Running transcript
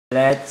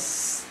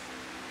Let's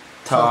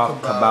talk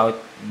about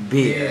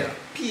beer.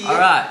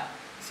 Alright,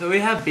 so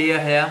we have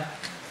beer here.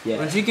 Yeah.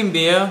 We're drinking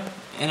beer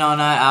in our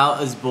night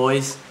out as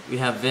boys. We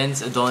have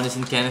Vince, Adonis,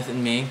 and Kenneth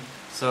and me.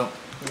 So,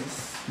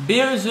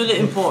 beer is really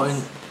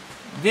important.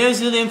 Beer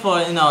is really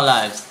important in our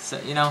lives. So,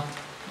 you know,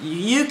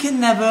 you can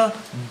never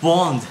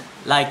bond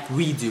like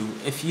we do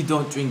if you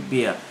don't drink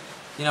beer.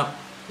 You know,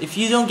 if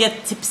you don't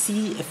get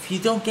tipsy, if you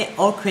don't get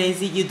all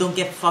crazy, you don't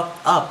get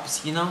fucked up,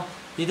 you know?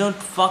 You don't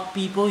fuck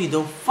people, you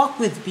don't fuck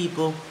with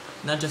people.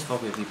 Not just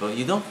fuck with people,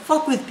 you don't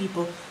fuck with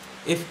people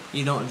if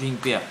you don't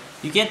drink beer.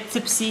 You get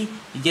tipsy,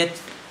 you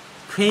get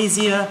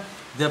crazier,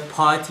 the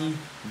party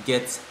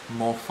gets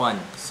more fun.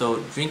 So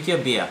drink your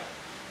beer.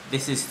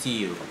 This is to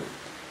you.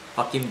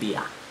 Fucking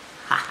beer.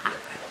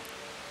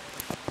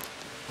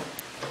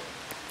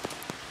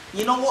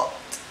 You know what?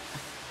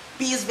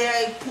 Beer is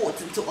very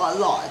important to our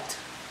lot.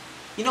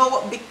 You know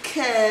what?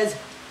 Because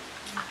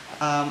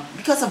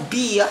of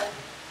beer,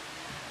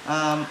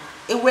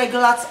 it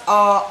regulates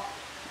the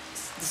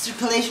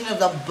circulation of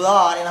the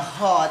blood in the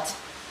heart.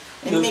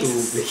 And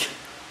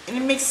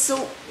it makes so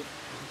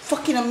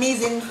fucking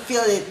amazing.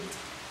 Feel it.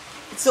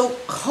 It's so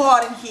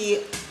hot in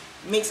here.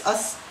 Makes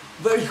us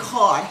very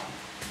hot,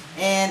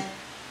 and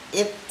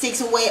it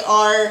takes away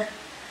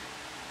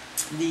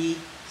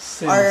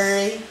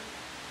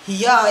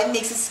it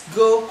makes us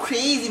go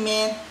crazy,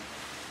 man.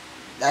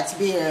 That's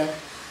beer.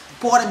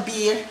 Important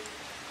beer.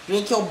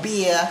 Drink your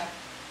beer.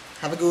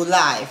 Have a good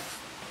life.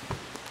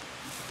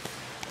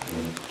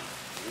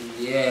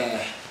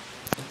 Yeah.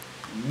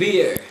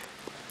 Beer.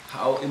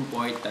 How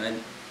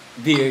important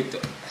beer to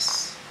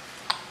us.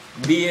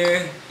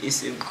 Beer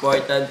is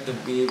important to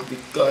me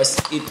because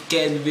it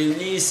can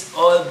release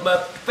all my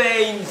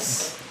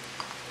pains,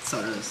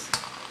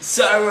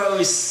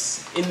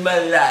 sorrows in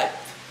my life.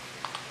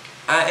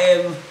 I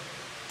am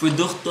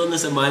produkto ng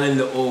sama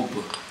ng loob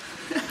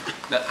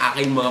ng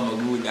aking mga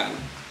magulang.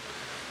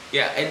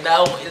 Kaya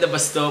kailangan ko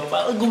ilabas to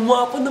para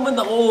gumapo naman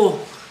ako.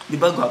 Di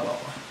ba gwapo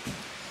ako?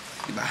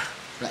 Di ba?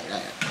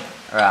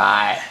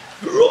 Right.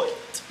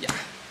 Yeah.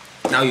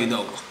 Now you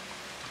know.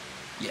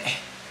 Yeah.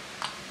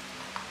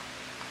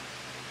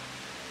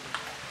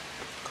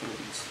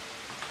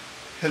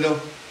 Hello,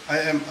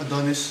 I am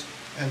Adonis,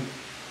 and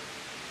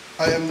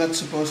I am not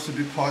supposed to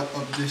be part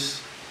of this.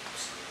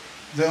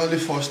 They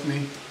only forced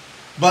me.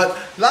 But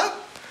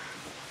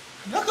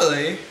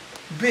luckily,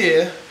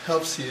 beer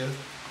helps you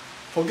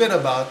forget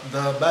about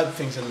the bad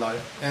things in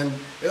life, and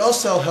it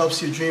also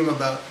helps you dream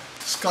about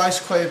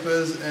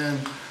skyscrapers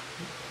and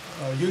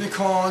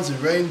unicorns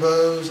and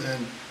rainbows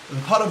and a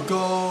pot of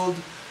gold,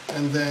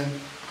 and then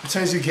it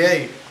turns you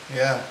gay.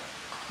 Yeah,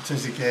 it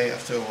turns you gay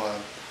after a while.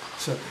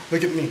 So look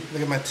at me,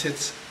 look at my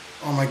tits.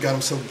 Oh my god,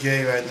 I'm so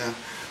gay right now.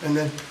 And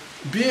then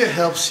beer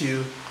helps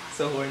you.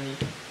 So horny.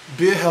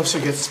 Beer helps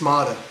you get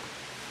smarter.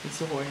 It's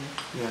so horny.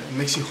 Yeah, it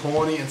makes you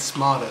horny and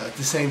smarter at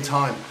the same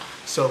time.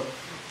 So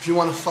if you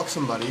want to fuck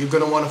somebody, you're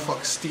gonna want to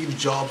fuck Steve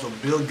Jobs or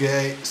Bill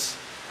Gates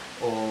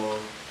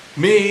or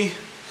me.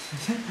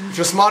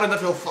 If you're smart enough,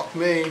 you'll fuck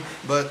me.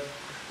 But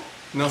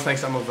no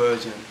thanks, I'm a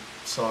virgin.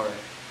 Sorry.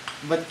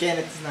 But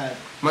Kenneth's not.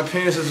 My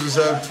penis is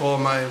reserved for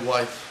my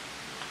wife,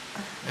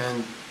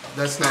 and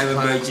that's not I'm a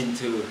planned. virgin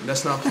too.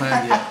 That's not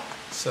planned yet.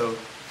 So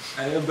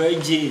I'm a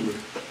virgin.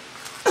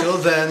 till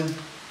then,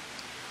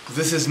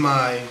 this is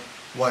my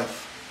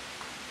wife.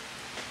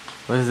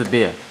 What is the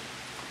beer?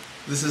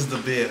 This is the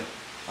beer.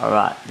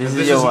 Alright, this And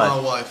is this your is wife. my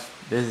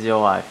wife. This is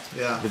your wife.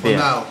 Yeah, The for beer.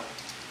 now.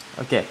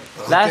 Okay.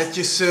 I'll get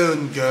you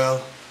soon,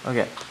 girl.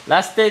 Okay.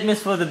 Last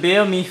statements for the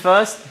beer. Me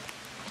first.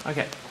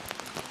 Okay.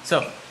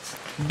 So,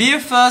 beer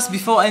first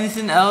before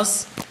anything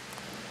else.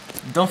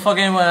 Don't fuck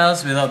anyone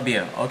else without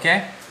beer.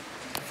 Okay?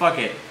 Fuck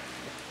it.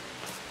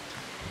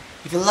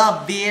 If you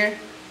love beer,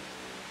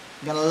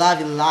 you're gonna love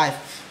your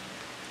life.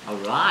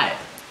 Alright.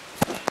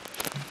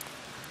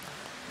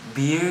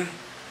 Beer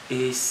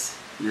is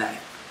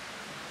life.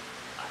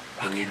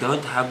 And you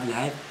don't have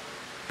life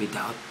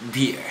without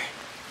beer.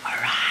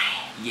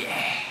 Alright.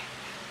 Yeah.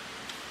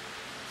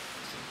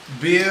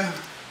 Beer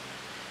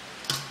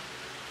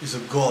is a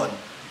god.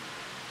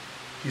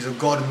 He's a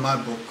god in my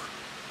book.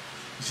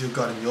 Is he a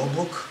god in your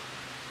book?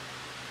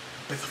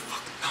 What the fuck?